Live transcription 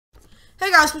Hey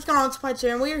guys, what's going on? It's Pites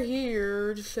here, and we're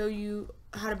here to show you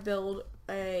how to build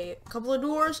a couple of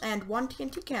doors and one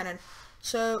TNT cannon.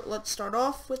 So let's start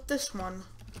off with this one.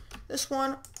 This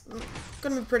one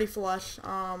gonna be pretty flush.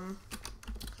 You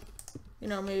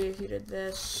know, maybe if you did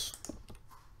this,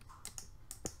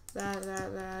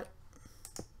 that.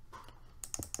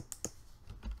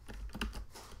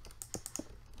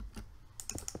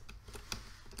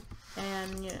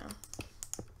 And you know.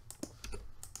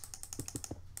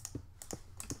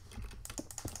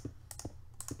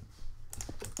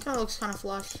 Kind of looks kind of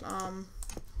flush.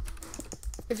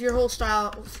 If your whole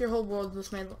world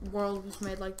was made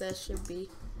like this, it'd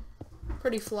be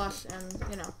pretty flush, and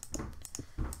you know.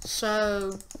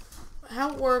 So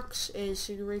how it works is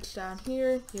you reach down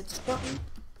here, you hit this button,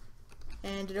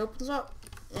 and it opens up.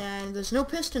 And there's no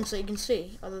pistons that you can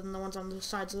see, other than the ones on the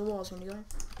sides of the walls when you go in.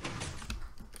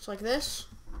 It's like this.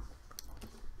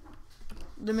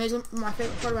 My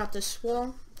favorite part about this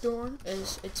wall door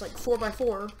is it's like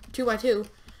 4x4, 2x2.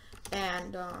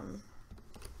 And,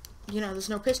 you know, there's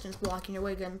no pistons blocking your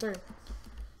way getting through.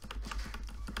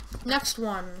 Next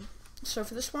one. So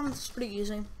for this one, it's pretty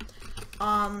easy.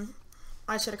 I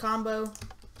set a combo.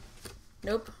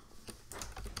 Nope.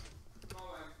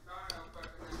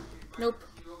 Nope.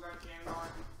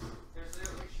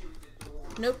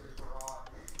 Nope.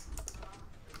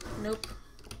 Nope.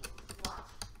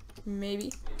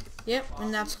 Maybe. Yep,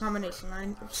 and that's a combination.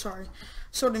 I'm sorry.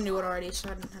 Sort of knew it already, so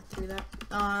I didn't have to do that.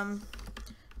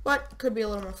 But could be a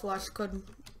little more flush, could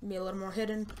be a little more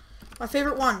hidden. My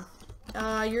favorite one.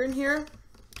 You're in here.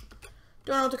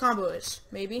 Don't know what the combo is.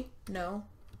 Maybe. No.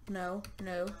 No.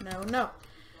 No. No.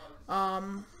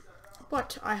 No.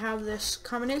 But I have this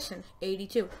combination.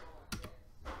 82.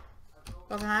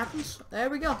 Nothing happens. There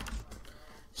we go.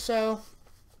 So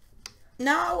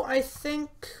now I think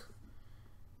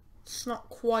it's not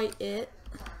quite it.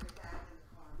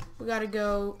 We gotta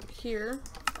go here.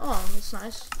 Oh, that's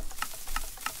nice.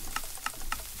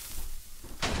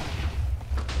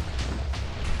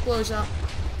 Blows up.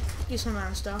 Decent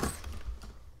amount of stuff.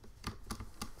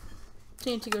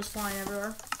 TNT goes flying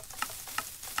everywhere.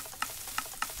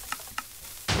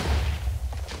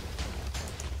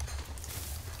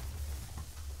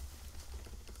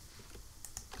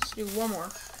 Let's do one more.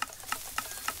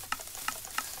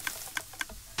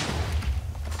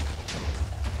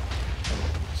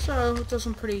 So it does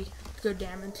some pretty good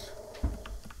damage.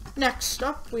 Next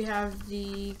up, we have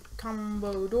the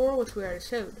combo door, which we already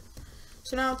showed.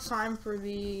 So now it's time for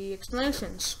the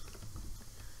explanations.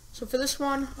 So for this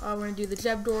one, we're going to do the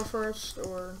Zeb door first,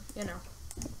 or, you know,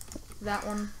 that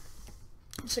one.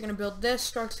 So we're going to build this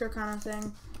structure kind of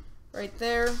thing right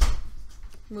there.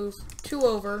 Move 2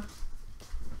 over.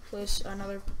 Place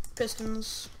another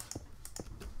pistons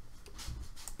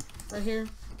right here.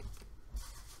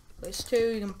 Place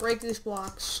 2. You can break these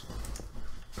blocks.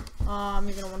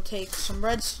 You're gonna want to take some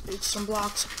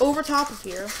blocks over top of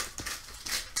here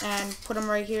and put them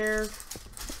right here.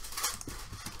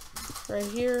 Right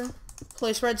here.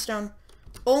 Place redstone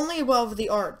only above the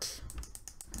arch.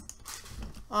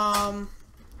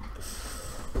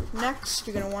 Next,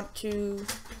 you're gonna want to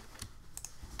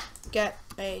get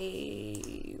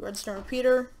a redstone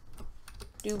repeater.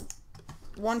 Do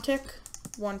 1 tick,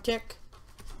 1 tick.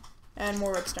 And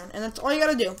more redstone, and that's all you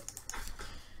gotta do.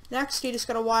 Next, you just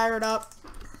gotta wire it up,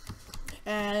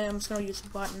 and I'm just gonna use a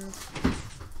button,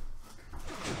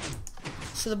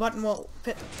 so the button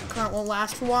current won't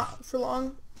last for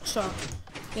long. So,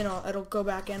 you know, it'll go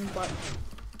back in. But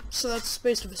so that's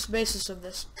the basis of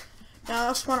this. Now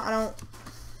this one,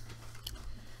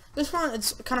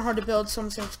 it's kind of hard to build, so I'm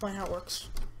just gonna explain how it works.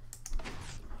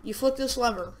 You flip this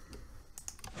lever,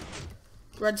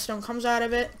 redstone comes out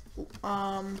of it.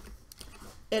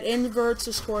 It inverts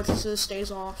the torch so it stays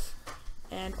off,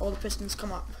 and all the pistons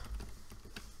come up.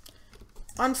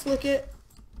 Unflick it,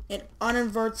 it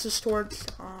uninverts the torch,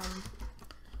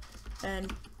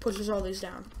 and pushes all these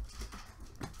down.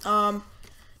 Now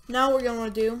what we're going to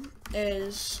want to do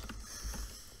is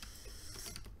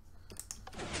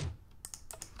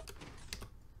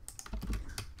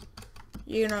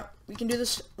you can do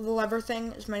the lever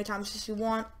thing as many times as you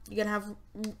want. You're going to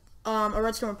have a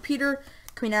redstone repeater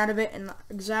coming out of it in the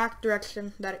exact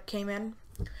direction that it came in.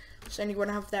 So then you're going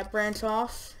to have that branch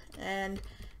off and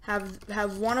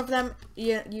have one of them,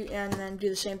 and then do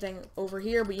the same thing over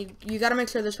here. But you got to make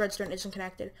sure this redstone isn't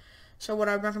connected. So what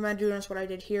I recommend doing is what I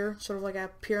did here, sort of like a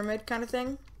pyramid kind of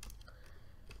thing.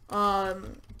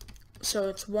 So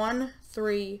it's 1,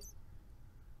 3,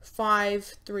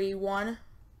 5, 3, 1.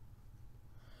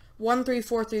 1, 3,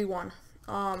 4, 3, 1.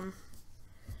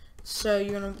 So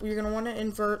you're gonna want to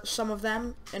invert some of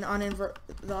them and uninvert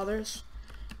the others.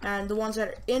 And the ones that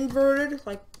are inverted,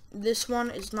 like this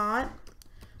one, is not.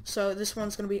 So this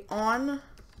one's going to be on,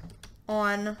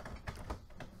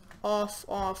 off,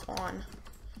 on.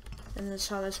 And this is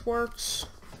how this works.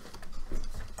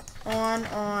 On,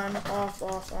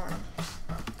 off, on.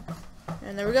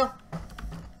 And there we go.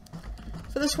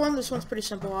 For this one's pretty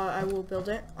simple. I will build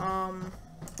it.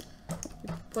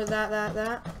 Put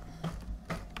that.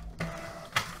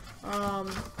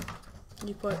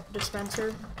 You put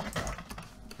dispenser.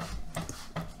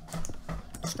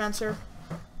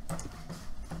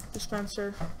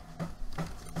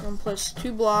 Then place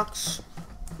 2 blocks.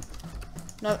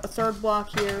 A third block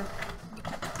here.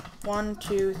 1,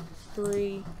 2,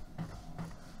 3,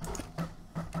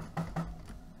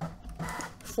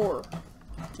 4.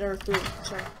 There are 3.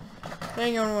 Sorry.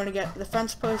 Then you're going to want to get the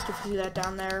fence post if you see that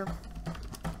down there.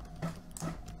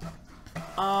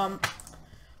 By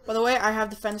the way, I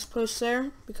have the fence post there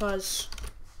because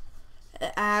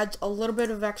it adds a little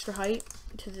bit of extra height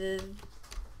to the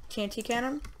TNT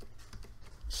cannon,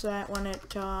 so that when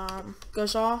it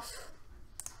goes off,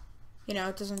 you know,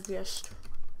 it doesn't just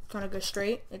kind of go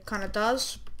straight. It kind of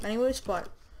does, anyways, but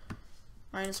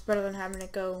I mean, it's better than having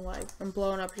it go like and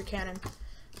blowing up your cannon.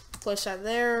 Place that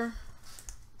there.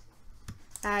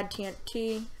 Add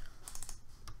TNT.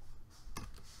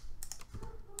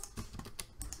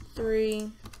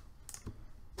 3,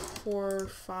 4,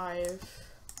 5,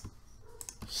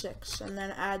 6, and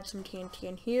then add some TNT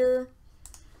in here.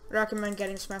 I recommend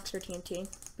getting some extra TNT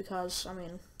because, I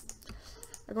mean,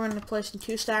 I'm going to place in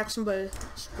 2 stacks in both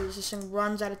because this thing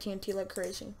runs out of TNT like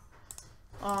crazy.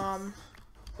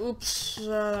 Oops,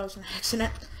 that was an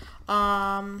accident.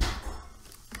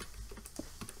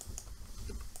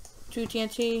 2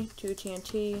 TNT, 2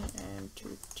 TNT, and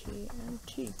 2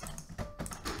 TNT.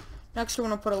 Next, we're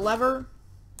going to put a lever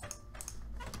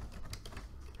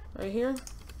right here.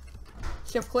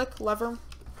 Shift click, lever.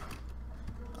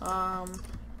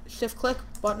 Shift click,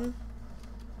 button.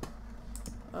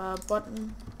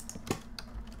 Button.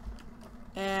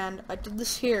 And I did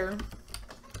this here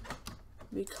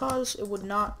because it would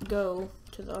not go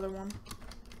to the other one.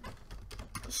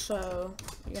 So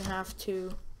you're going to have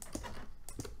to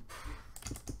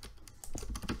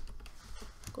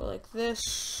go like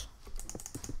this.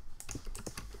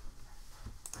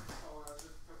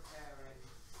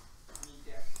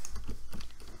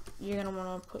 You're going to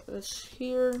want to put this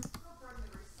here.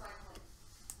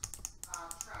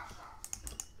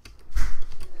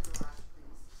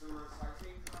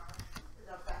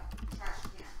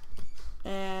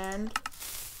 And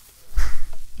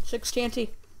 6 TNT.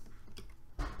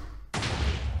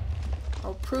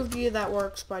 I'll prove to you that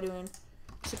works by doing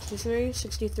 63,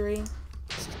 63,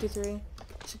 63,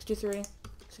 63,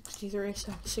 63,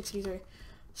 63.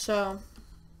 So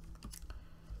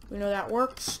we know that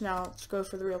works. Now let's go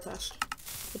for the real test.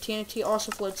 The TNT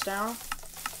also floats down.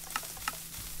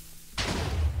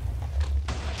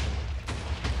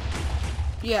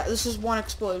 Yeah, this is one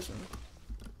explosion.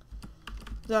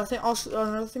 The thing, also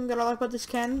another thing that I like about this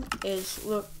cannon is,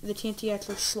 look, the TNT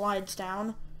actually slides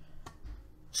down.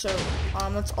 So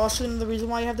that's also the reason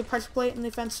why you have the pressure plate in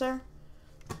the fence there.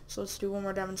 So let's do one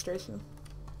more demonstration.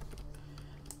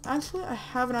 Actually, I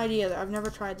have an idea that I've never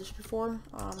tried this before.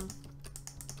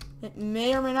 It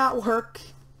may or may not work.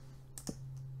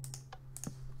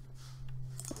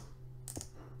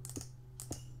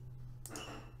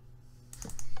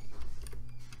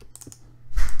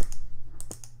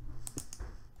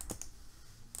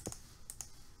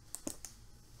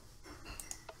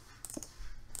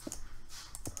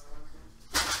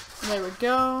 There we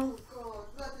go.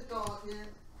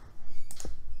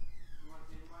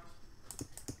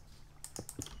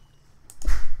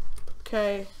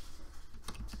 Okay.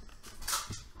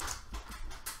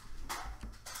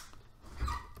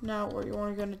 Now what you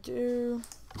are going to do,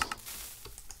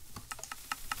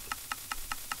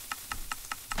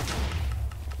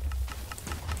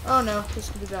 oh no, this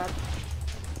could be bad.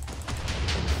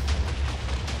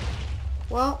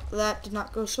 Well, that did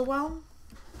not go so well.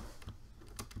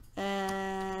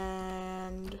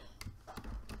 And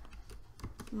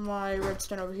my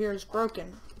redstone over here is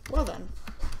broken. Well then.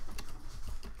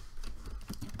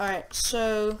 Alright,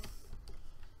 so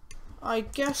I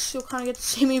guess you'll kind of get to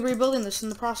see me rebuilding this in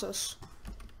the process.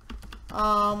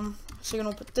 So you're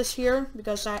going to put this here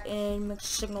because that makes the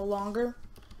signal longer.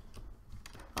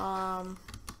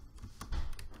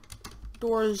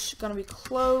 Door is going to be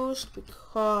closed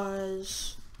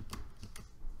because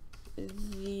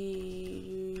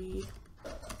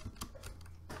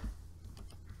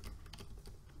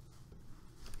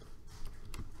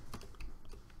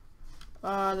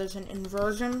there's an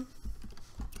inversion.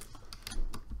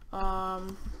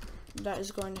 That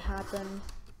is going to happen.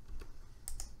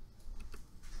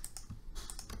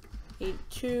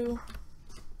 82.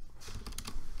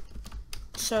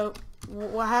 So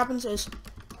what happens is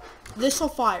this will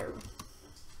fire.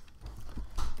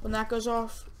 When that goes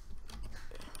off,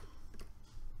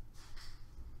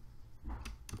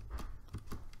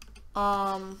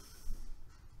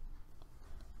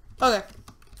 okay,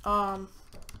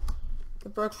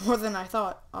 it broke more than I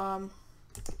thought.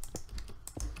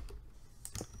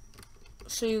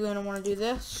 So you're gonna want to do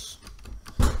this.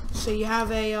 So you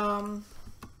have a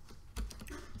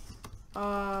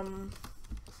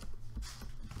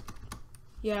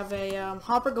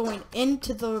hopper going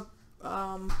into the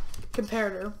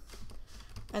comparator,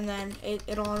 and then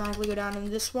it'll automatically go down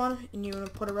in this one, and you're gonna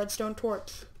put a redstone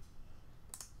torch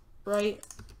right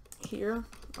here,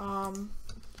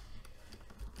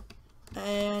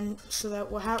 and so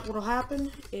that what'll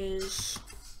happen is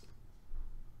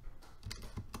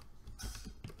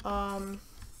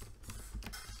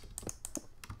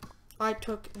I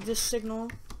took this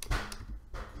signal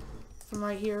from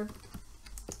right here,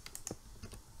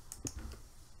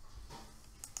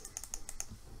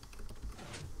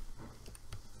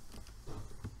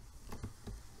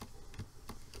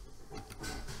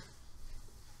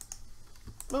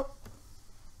 oh.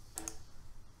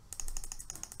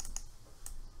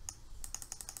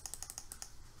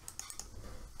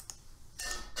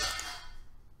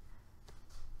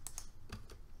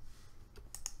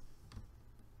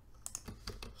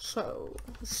 So,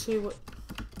 let's see what...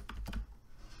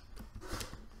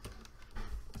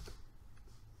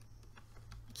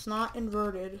 It's not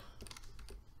inverted.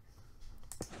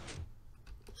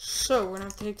 So, we're gonna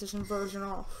have to take this inversion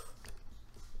off.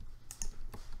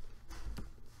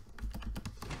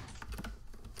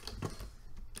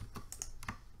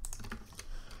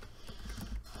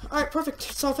 Alright, perfect.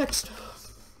 It's all fixed.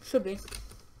 Should be.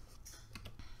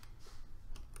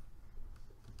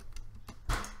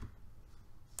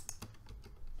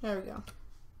 There we go.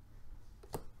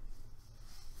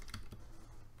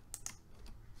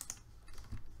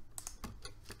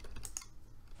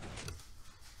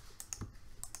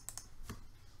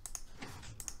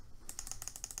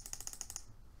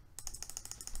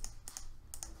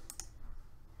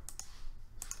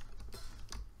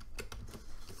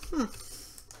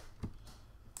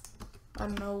 I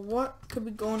don't know what could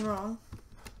be going wrong.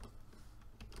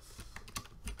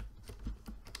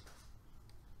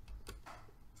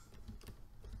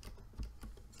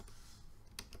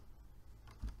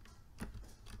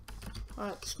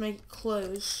 Alright, let's make it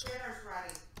close. Dinner's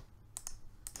ready.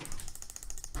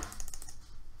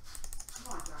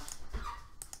 Come on,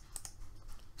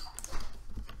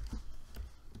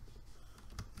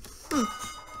 John.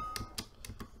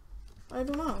 I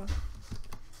don't know.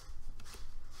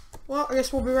 Well, I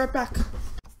guess we'll be right back.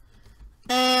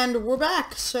 And we're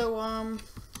back. So,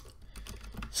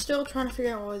 still trying to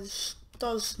figure out why this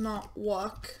does not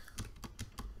work.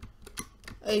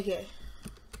 Okay.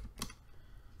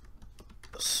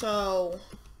 So,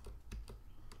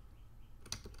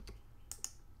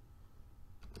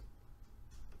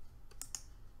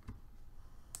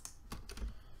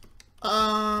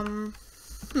 I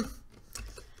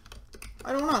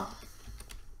don't know.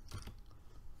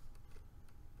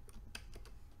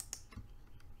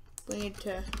 We need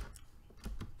to...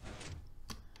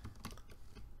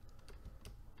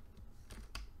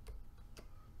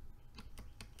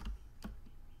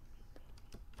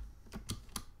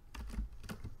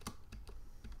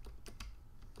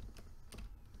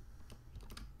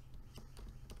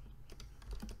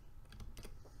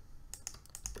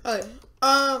 Okay,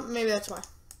 maybe that's why.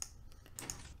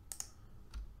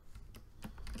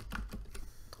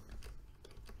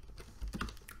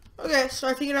 Okay, so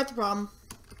I figured out the problem.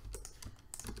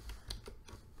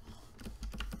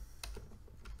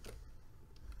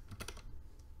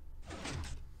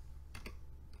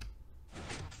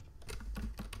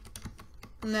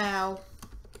 Now,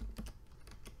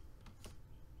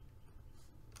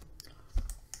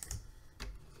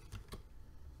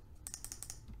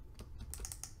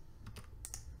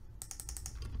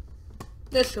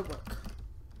 this should work.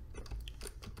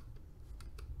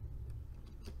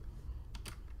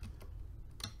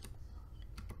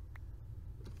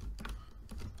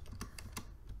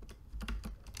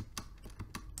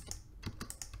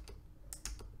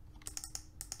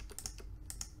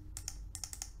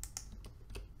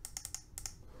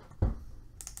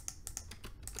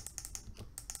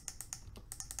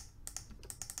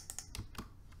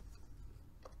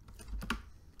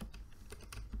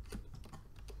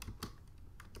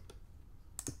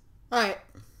 Alright.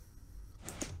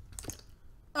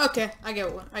 Okay, I get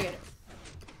it.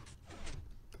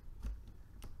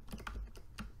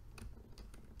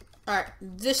 Alright,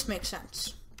 this makes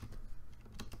sense.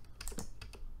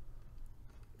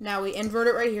 Now we invert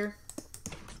it right here.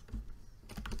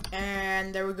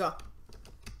 And there we go.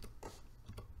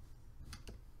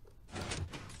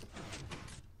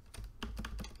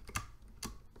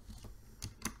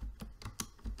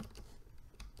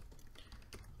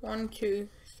 One, two,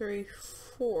 three,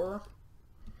 four.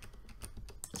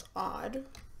 It's odd.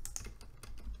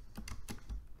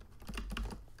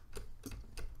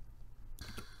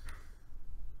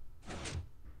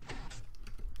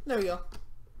 There we go.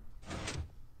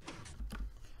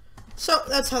 So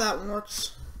that's how that one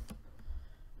works.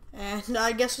 And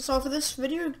I guess that's all for this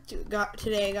video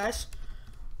today, guys.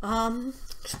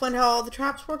 Explained how all the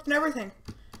traps worked and everything.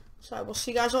 So I will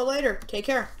see you guys all later. Take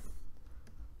care.